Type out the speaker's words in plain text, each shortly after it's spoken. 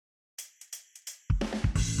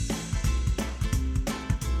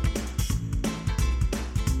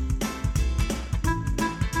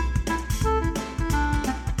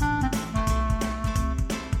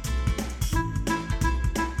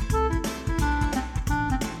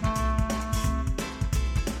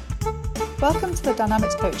Welcome to the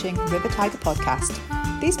Dynamics Coaching River Tiger podcast.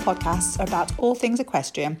 These podcasts are about all things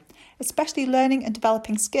equestrian, especially learning and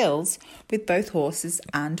developing skills with both horses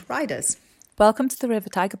and riders. Welcome to the River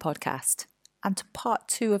Tiger podcast and to part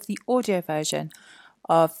 2 of the audio version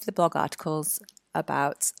of the blog articles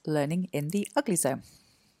about learning in the ugly zone.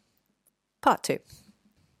 Part 2.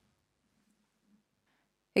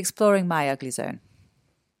 Exploring my ugly zone.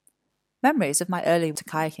 Memories of my early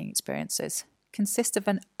kayaking experiences consist of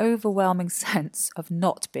an overwhelming sense of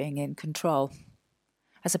not being in control.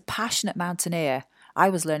 As a passionate mountaineer, I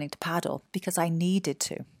was learning to paddle because I needed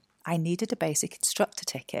to. I needed a basic instructor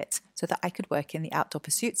ticket so that I could work in the outdoor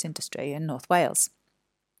pursuits industry in North Wales.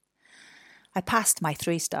 I passed my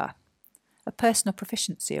 3-star, a personal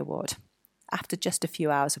proficiency award, after just a few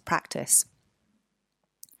hours of practice.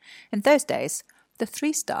 In those days, the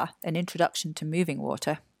 3-star, an introduction to moving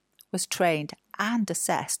water, was trained and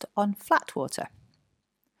assessed on flat water.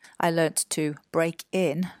 I learnt to break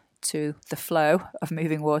in to the flow of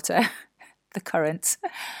moving water, the current,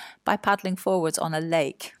 by paddling forwards on a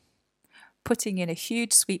lake, putting in a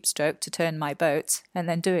huge sweep stroke to turn my boat, and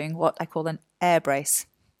then doing what I call an air brace,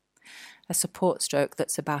 a support stroke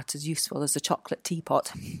that's about as useful as a chocolate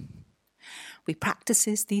teapot. We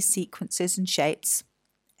practiced these sequences and shapes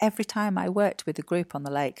every time I worked with a group on the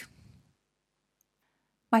lake.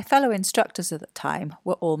 My fellow instructors at the time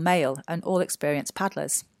were all male and all experienced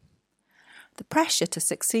paddlers. The pressure to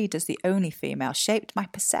succeed as the only female shaped my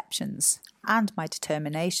perceptions and my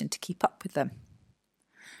determination to keep up with them.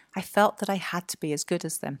 I felt that I had to be as good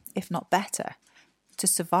as them, if not better, to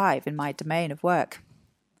survive in my domain of work.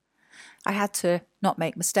 I had to not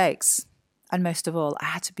make mistakes, and most of all, I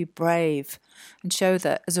had to be brave and show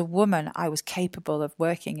that as a woman I was capable of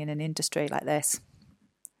working in an industry like this.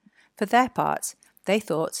 For their part, they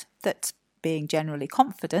thought that being generally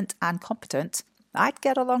confident and competent, I'd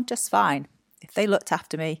get along just fine if they looked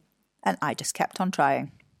after me, and I just kept on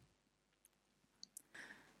trying.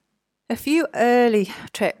 A few early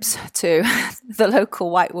trips to the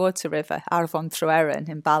local whitewater river, Arfon Trueran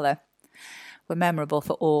in Bala, were memorable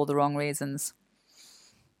for all the wrong reasons.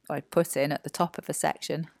 I'd put in at the top of a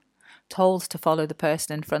section, told to follow the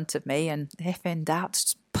person in front of me, and if in doubt,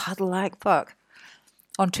 just paddle like fuck.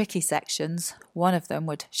 On tricky sections, one of them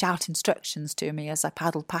would shout instructions to me as I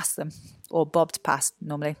paddled past them, or bobbed past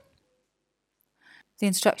normally. The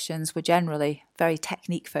instructions were generally very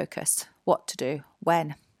technique-focused, what to do,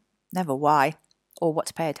 when, never why, or what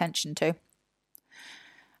to pay attention to.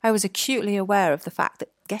 I was acutely aware of the fact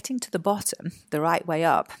that getting to the bottom, the right way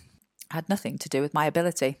up, had nothing to do with my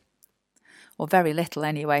ability, or very little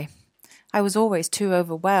anyway. I was always too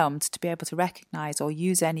overwhelmed to be able to recognise or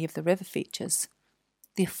use any of the river features,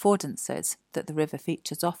 the affordances that the river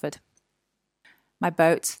features offered. My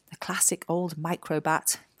boat, the classic old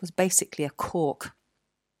microbat, was basically a cork.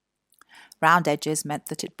 Round edges meant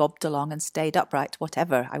that it bobbed along and stayed upright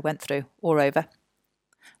whatever I went through or over.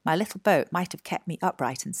 My little boat might have kept me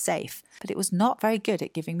upright and safe, but it was not very good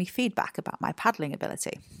at giving me feedback about my paddling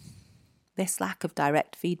ability. This lack of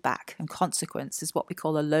direct feedback and consequence is what we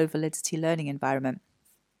call a low-validity learning environment.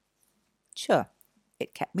 Sure,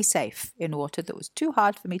 it kept me safe in water that was too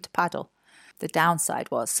hard for me to paddle. The downside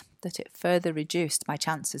was that it further reduced my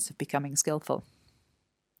chances of becoming skillful.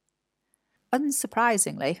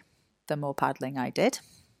 Unsurprisingly, the more paddling I did,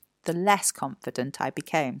 the less confident I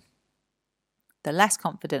became. The less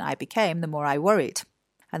confident I became, the more I worried,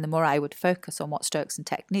 and the more I would focus on what strokes and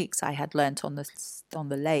techniques I had learnt on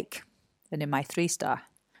the lake and in my 3-star.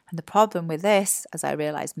 And the problem with this, as I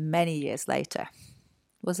realised many years later,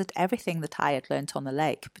 was that everything that I had learnt on the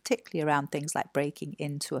lake, particularly around things like breaking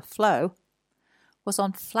into a flow, was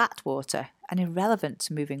on flat water and irrelevant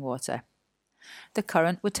to moving water. The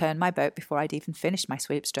current would turn my boat before I'd even finished my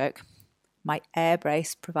sweep stroke. My air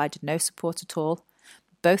brace provided no support at all.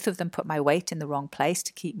 Both of them put my weight in the wrong place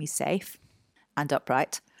to keep me safe and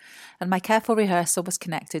upright, and my careful rehearsal was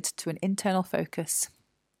connected to an internal focus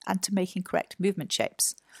and to making correct movement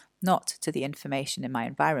shapes, not to the information in my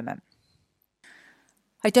environment.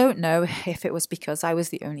 I don't know if it was because I was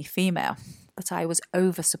the only female, but I was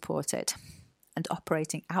over-supported and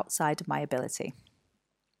operating outside of my ability,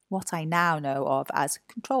 what I now know of as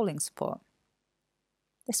controlling support.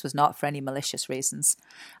 This was not for any malicious reasons.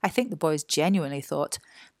 I think the boys genuinely thought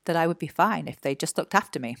that I would be fine if they just looked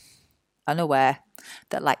after me, unaware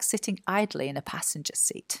that, like sitting idly in a passenger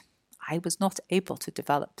seat, I was not able to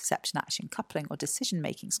develop perception-action coupling or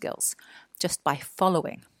decision-making skills just by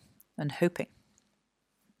following and hoping.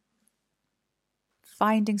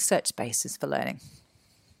 Finding search spaces for learning.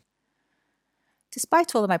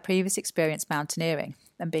 Despite all of my previous experience mountaineering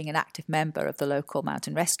and being an active member of the local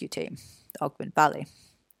mountain rescue team, the Ogwen Valley.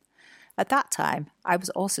 At that time, I was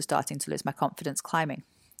also starting to lose my confidence climbing,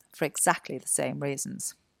 for exactly the same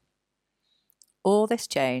reasons. All this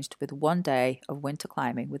changed with one day of winter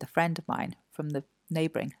climbing with a friend of mine from the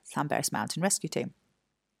neighbouring Llanberis Mountain Rescue Team.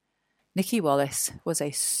 Nikki Wallace was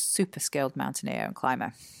a super skilled mountaineer and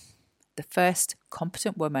climber, the first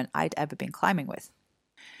competent woman I'd ever been climbing with.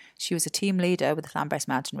 She was a team leader with the Llanberis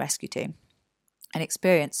Mountain Rescue Team, an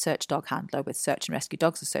experienced search dog handler with Search and Rescue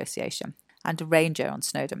Dogs Association, and a ranger on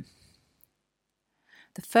Snowdon.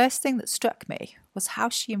 The first thing that struck me was how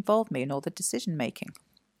she involved me in all the decision making.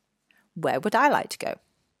 Where would I like to go?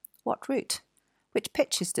 What route? Which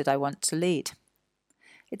pitches did I want to lead?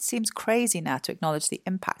 It seems crazy now to acknowledge the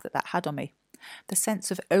impact that had on me, the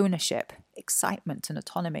sense of ownership, excitement and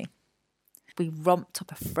autonomy. We romped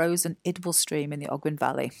up a frozen Idwal stream in the Ogwen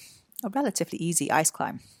Valley, a relatively easy ice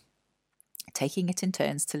climb, taking it in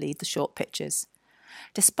turns to lead the short pitches.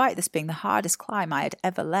 Despite this being the hardest climb I had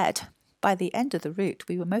ever led, by the end of the route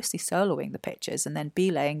we were mostly soloing the pitches and then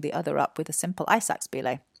belaying the other up with a simple ice axe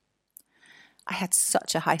belay. I had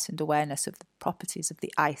such a heightened awareness of the properties of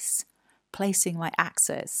the ice, placing my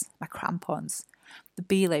axes, my crampons, the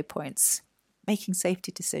belay points, making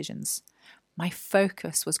safety decisions. My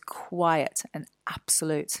focus was quiet and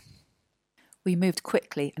absolute. We moved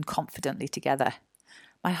quickly and confidently together.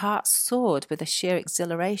 My heart soared with a sheer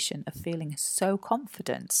exhilaration of feeling so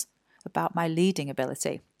confident about my leading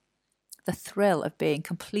ability. The thrill of being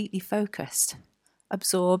completely focused,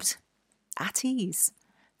 absorbed, at ease,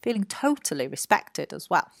 feeling totally respected as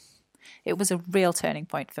well. It was a real turning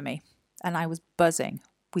point for me, and I was buzzing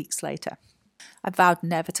weeks later. I vowed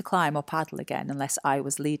never to climb or paddle again unless I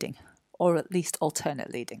was leading, or at least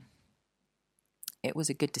alternate leading. It was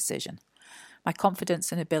a good decision. My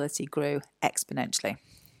confidence and ability grew exponentially.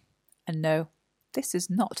 And no, this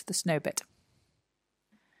is not the snow bit.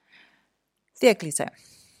 The ugly zone.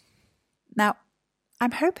 Now,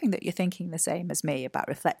 I'm hoping that you're thinking the same as me about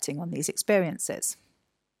reflecting on these experiences.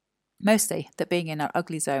 Mostly that being in our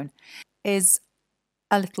ugly zone is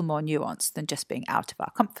a little more nuanced than just being out of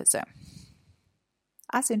our comfort zone.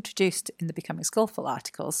 As introduced in the Becoming Skillful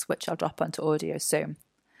articles, which I'll drop onto audio soon,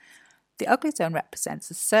 the ugly zone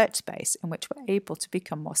represents a search space in which we're able to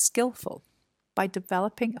become more skillful by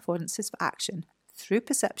developing affordances for action through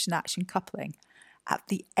perception-action coupling at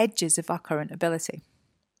the edges of our current ability.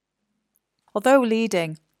 Although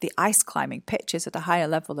leading the ice climbing pitches at a higher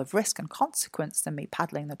level of risk and consequence than me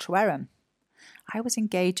paddling the Trewerin, I was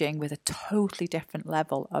engaging with a totally different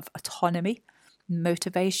level of autonomy,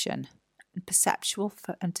 motivation, and perceptual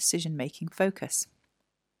and decision-making focus.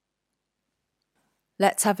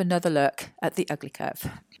 Let's have another look at the ugly curve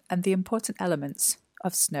and the important elements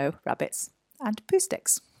of snow, rabbits, and Pooh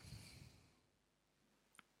Sticks.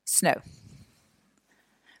 Snow.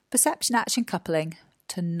 Perception-action coupling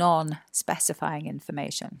to non-specifying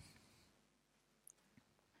information.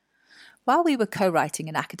 While we were co-writing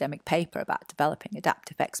an academic paper about developing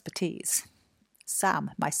adaptive expertise,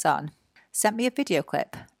 Sam, my son, sent me a video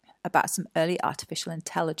clip about some early artificial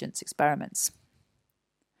intelligence experiments.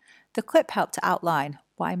 The clip helped to outline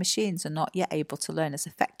why machines are not yet able to learn as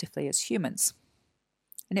effectively as humans.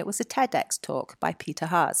 And it was a TEDx talk by Peter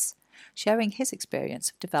Haas, sharing his experience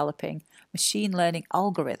of developing machine learning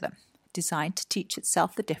algorithm designed to teach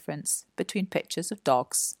itself the difference between pictures of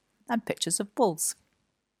dogs and pictures of wolves.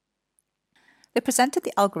 They presented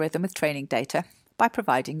the algorithm with training data by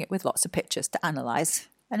providing it with lots of pictures to analyse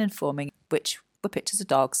and informing which were pictures of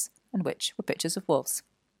dogs and which were pictures of wolves.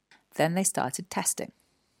 Then they started testing.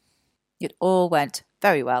 It all went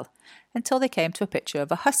very well until they came to a picture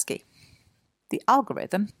of a husky. The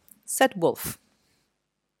algorithm said wolf.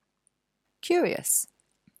 Curious.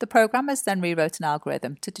 The programmers then rewrote an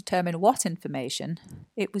algorithm to determine what information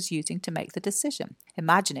it was using to make the decision,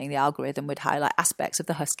 imagining the algorithm would highlight aspects of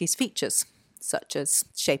the husky's features, such as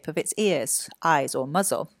shape of its ears, eyes, or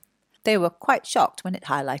muzzle. They were quite shocked when it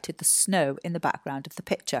highlighted the snow in the background of the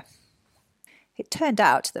picture. It turned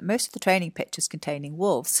out that most of the training pictures containing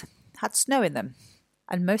wolves had snow in them,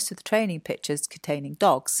 and most of the training pictures containing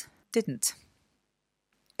dogs didn't.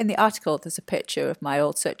 In the article, there's a picture of my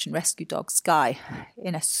old search and rescue dog, Sky,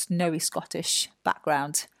 in a snowy Scottish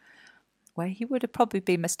background, where he would have probably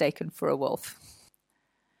been mistaken for a wolf.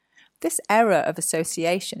 This error of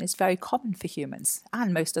association is very common for humans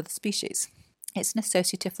and most other species. It's an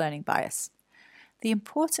associative learning bias. The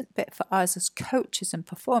important bit for us as coaches and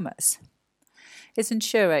performers is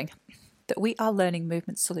ensuring that we are learning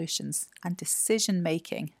movement solutions and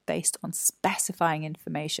decision-making based on specifying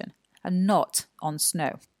information and not on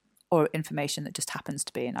snow or information that just happens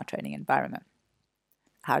to be in our training environment.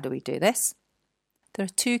 How do we do this? There are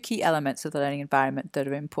two key elements of the learning environment that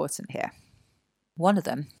are important here. One of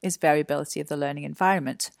them is variability of the learning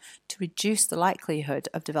environment to reduce the likelihood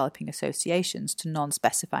of developing associations to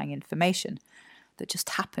non-specifying information that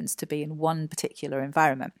just happens to be in one particular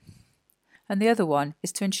environment. And the other one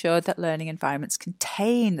is to ensure that learning environments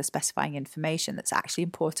contain the specifying information that's actually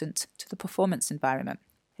important to the performance environment.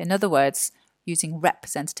 In other words, using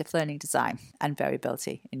representative learning design and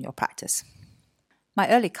variability in your practice. My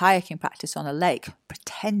early kayaking practice on a lake,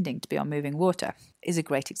 pretending to be on moving water, is a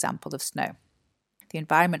great example of snow. The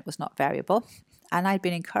environment was not variable, and I'd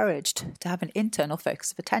been encouraged to have an internal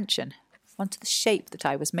focus of attention onto the shape that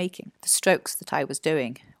I was making, the strokes that I was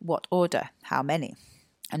doing, what order, how many,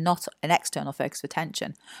 and not an external focus of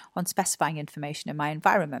attention on specifying information in my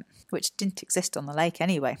environment, which didn't exist on the lake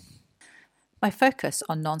anyway. My focus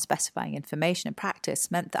on non-specifying information in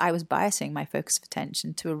practice meant that I was biasing my focus of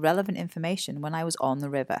attention to irrelevant information when I was on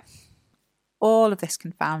the river. All of this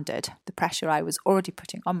confounded the pressure I was already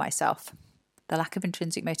putting on myself, the lack of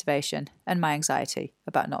intrinsic motivation, and my anxiety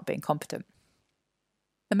about not being competent.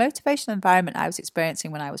 The motivational environment I was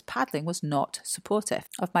experiencing when I was paddling was not supportive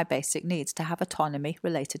of my basic needs to have autonomy,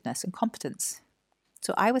 relatedness, and competence.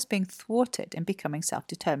 So I was being thwarted in becoming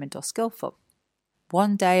self-determined or skillful.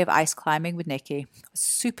 One day of ice climbing with Nikki was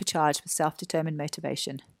supercharged with self-determined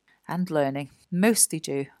motivation and learning, mostly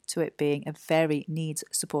due to it being a very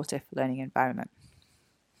needs-supportive learning environment.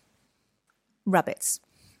 Rabbits.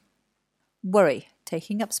 Worry,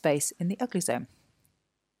 taking up space in the ugly zone.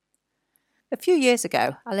 A few years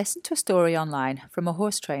ago, I listened to a story online from a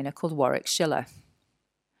horse trainer called Warwick Schiller.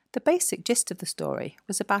 The basic gist of the story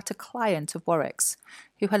was about a client of Warwick's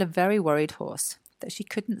who had a very worried horse that she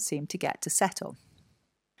couldn't seem to get to settle.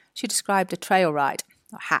 She described a trail ride,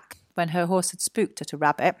 or hack, when her horse had spooked at a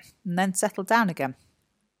rabbit and then settled down again.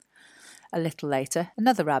 A little later,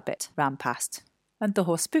 another rabbit ran past, and the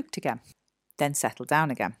horse spooked again, then settled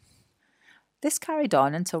down again. This carried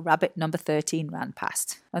on until rabbit number 13 ran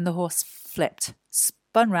past, and the horse flipped,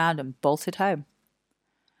 spun round and bolted home.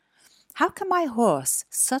 How can my horse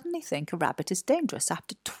suddenly think a rabbit is dangerous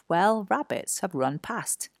after 12 rabbits have run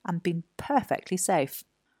past and been perfectly safe?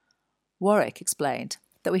 Warwick explained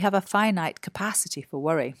that we have a finite capacity for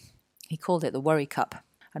worry. He called it the worry cup,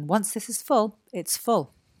 and once this is full, it's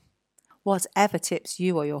full. Whatever tips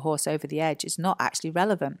you or your horse over the edge is not actually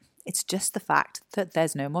relevant. It's just the fact that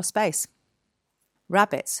there's no more space.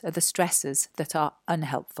 Rabbits are the stressors that are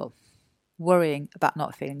unhelpful. Worrying about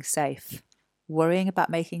not feeling safe, worrying about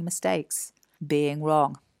making mistakes, being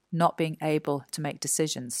wrong, not being able to make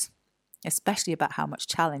decisions, especially about how much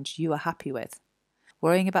challenge you are happy with.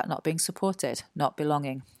 Worrying about not being supported, not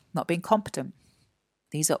belonging, not being competent.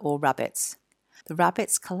 These are all rabbits. The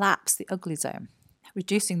rabbits collapse the ugly zone,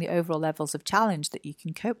 reducing the overall levels of challenge that you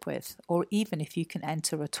can cope with, or even if you can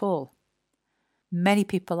enter at all. Many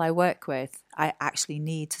people I work with, I actually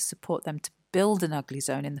need to support them to build an ugly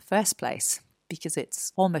zone in the first place because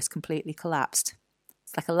it's almost completely collapsed.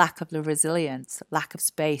 It's like a lack of the resilience, lack of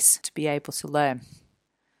space to be able to learn.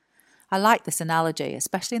 I like this analogy,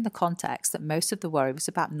 especially in the context that most of the worry was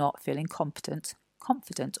about not feeling competent,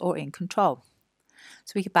 confident, or in control.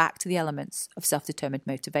 So we get back to the elements of self-determined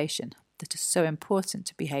motivation that are so important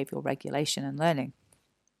to behavioural regulation and learning.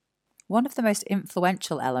 One of the most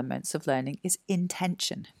influential elements of learning is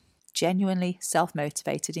intention. Genuinely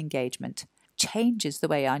self-motivated engagement changes the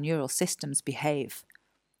way our neural systems behave.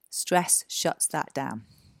 Stress shuts that down.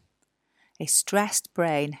 A stressed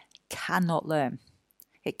brain cannot learn.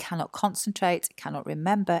 It cannot concentrate, it cannot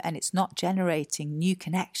remember, and it's not generating new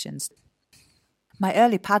connections. My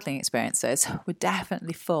early paddling experiences were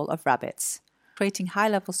definitely full of rabbits, creating high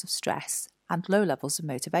levels of stress and low levels of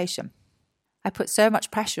motivation. I put so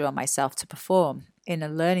much pressure on myself to perform in a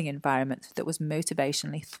learning environment that was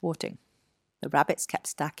motivationally thwarting. The rabbits kept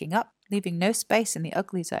stacking up, leaving no space in the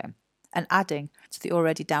ugly zone, and adding to the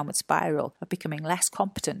already downward spiral of becoming less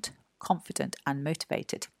competent, confident, and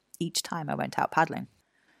motivated each time I went out paddling.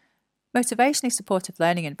 Motivationally supportive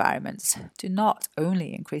learning environments do not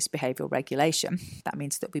only increase behavioural regulation, that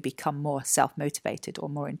means that we become more self-motivated or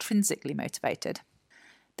more intrinsically motivated.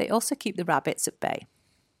 They also keep the rabbits at bay.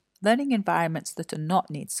 Learning environments that are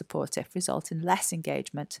not needs supportive result in less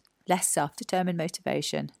engagement, less self-determined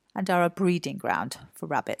motivation, and are a breeding ground for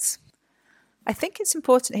rabbits. I think it's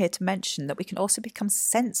important here to mention that we can also become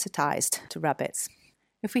sensitized to rabbits.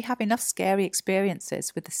 If we have enough scary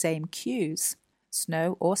experiences with the same cues,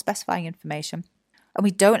 snow or specifying information, and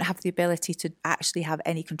we don't have the ability to actually have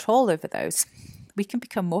any control over those, we can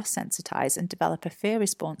become more sensitized and develop a fear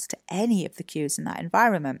response to any of the cues in that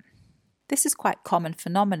environment. This is quite a common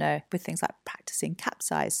phenomenon with things like practicing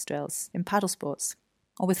capsize drills in paddle sports.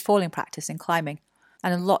 or with falling practice in climbing,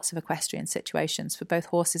 and in lots of equestrian situations for both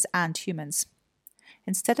horses and humans.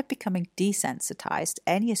 Instead of becoming desensitized,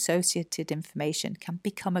 any associated information can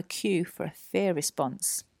become a cue for a fear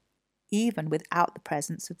response, even without the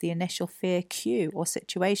presence of the initial fear cue or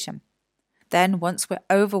situation. Then, once we're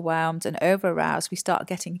overwhelmed and over-aroused, we start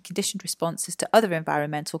getting conditioned responses to other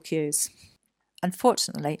environmental cues.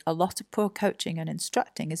 Unfortunately, a lot of poor coaching and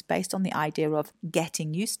instructing is based on the idea of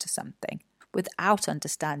getting used to something without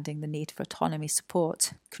understanding the need for autonomy,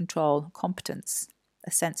 support, control, competence,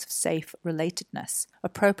 a sense of safe relatedness,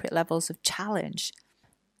 appropriate levels of challenge.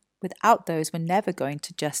 Without those, we're never going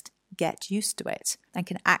to just get used to it and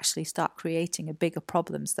can actually start creating bigger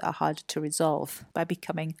problems that are harder to resolve by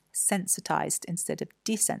becoming sensitized instead of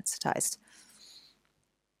desensitized.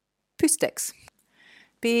 Pooh Sticks.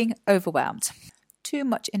 Being overwhelmed. Too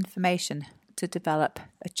much information to develop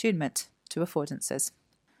attunement to affordances.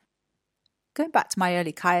 Going back to my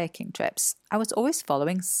early kayaking trips, I was always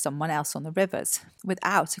following someone else on the rivers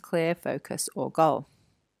without a clear focus or goal.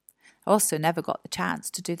 I also never got the chance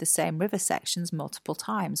to do the same river sections multiple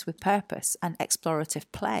times with purpose and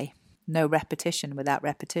explorative play. No repetition without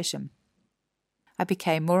repetition. I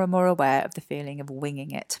became more and more aware of the feeling of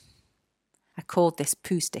winging it. I called this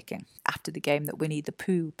Pooh Sticking, after the game that Winnie the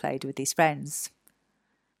Pooh played with his friends.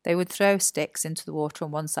 They would throw sticks into the water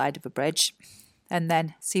on one side of a bridge, and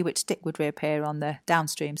then see which stick would reappear on the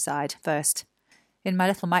downstream side first. In my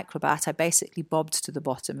little microbat, I basically bobbed to the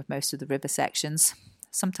bottom of most of the river sections,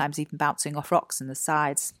 sometimes even bouncing off rocks in the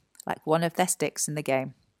sides, like one of their sticks in the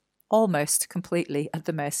game, almost completely at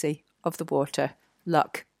the mercy of the water,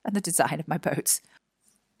 luck, and the design of my boats.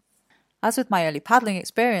 As with my early paddling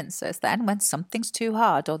experiences, then, when something's too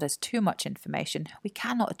hard or there's too much information, we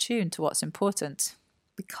cannot attune to what's important.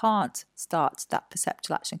 We can't start that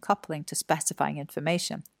perceptual action coupling to specifying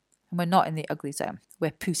information. And we're not in the ugly zone.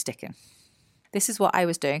 We're Pooh Sticking. This is what I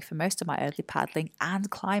was doing for most of my early paddling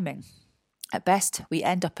and climbing. At best, we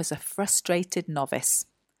end up as a frustrated novice,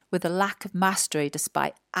 with a lack of mastery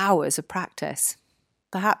despite hours of practice,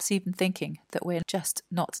 perhaps even thinking that we're just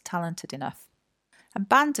not talented enough.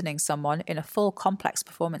 Abandoning someone in a full complex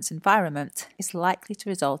performance environment is likely to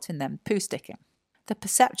result in them Pooh Sticking. The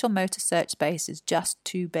perceptual motor search space is just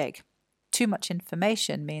too big. Too much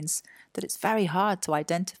information means that it's very hard to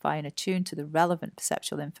identify and attune to the relevant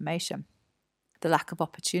perceptual information. The lack of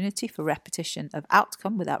opportunity for repetition of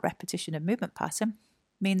outcome without repetition of movement pattern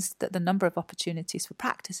means that the number of opportunities for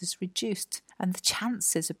practice is reduced, and the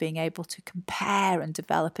chances of being able to compare and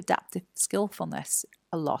develop adaptive skillfulness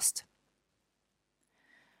are lost.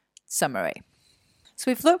 Summary. So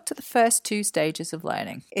we've looked at the first two stages of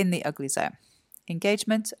learning in the ugly zone: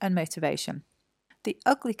 engagement and motivation. The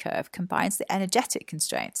ugly curve combines the energetic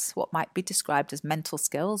constraints, what might be described as mental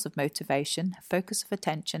skills of motivation, focus of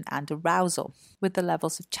attention, and arousal, with the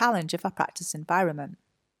levels of challenge of our practice environment.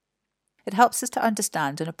 It helps us to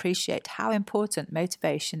understand and appreciate how important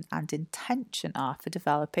motivation and intention are for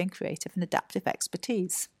developing creative and adaptive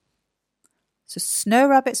expertise. So snow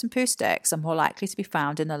rabbits and Pooh Sticks are more likely to be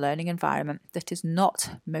found in a learning environment that is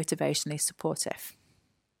not motivationally supportive.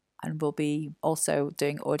 And we'll be also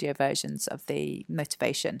doing audio versions of the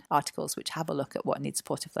motivation articles, which have a look at what a need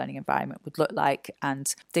supportive learning environment would look like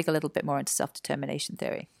and dig a little bit more into self-determination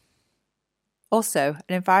theory. Also,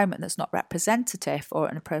 an environment that's not representative or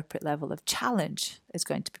an appropriate level of challenge is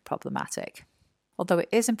going to be problematic. Although it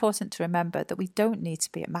is important to remember that we don't need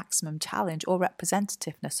to be at maximum challenge or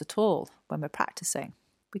representativeness at all when we're practicing.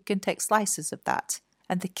 We can take slices of that.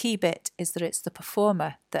 And the key bit is that it's the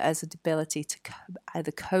performer that has the ability to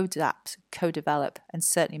either co-adapt, co-develop, and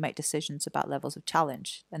certainly make decisions about levels of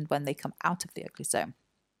challenge and when they come out of the ugly zone.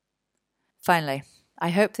 Finally, I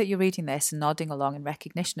hope that you're reading this and nodding along in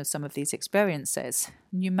recognition of some of these experiences.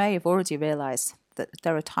 You may have already realised that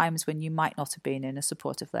there are times when you might not have been in a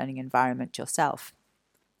supportive learning environment yourself.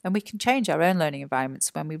 And we can change our own learning environments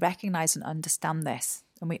when we recognise and understand this,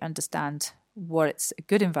 and we understand what a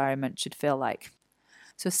good environment should feel like.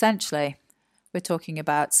 So essentially, we're talking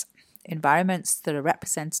about environments that are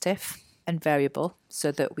representative and variable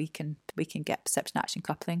so that we can get perception action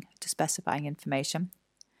coupling to specifying information.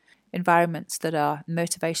 Environments that are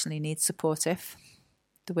motivationally need supportive,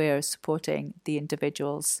 that we're supporting the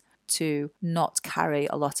individuals to not carry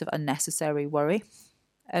a lot of unnecessary worry,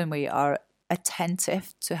 and we are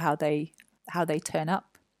attentive to how they turn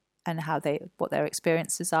up and what their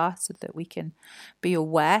experiences are, so that we can be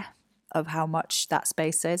aware of how much that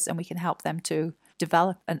space is, and we can help them to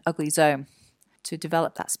develop an ugly zone, to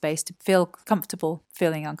develop that space to feel comfortable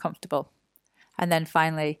feeling uncomfortable. And then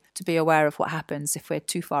finally, to be aware of what happens if we're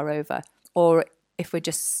too far over, or if we're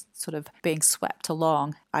just sort of being swept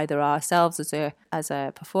along, either ourselves as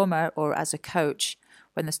a performer or as a coach,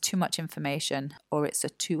 when there's too much information or it's a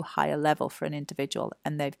too high a level for an individual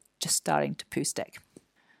and they're just starting to Pooh Stick.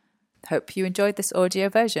 Hope you enjoyed this audio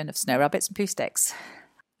version of Snow Rabbits and Pooh Sticks.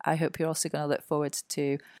 I hope you're also going to look forward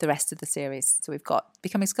to the rest of the series. So we've got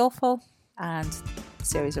Becoming Skillful and the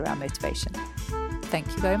series around motivation. Thank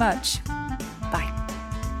you very much.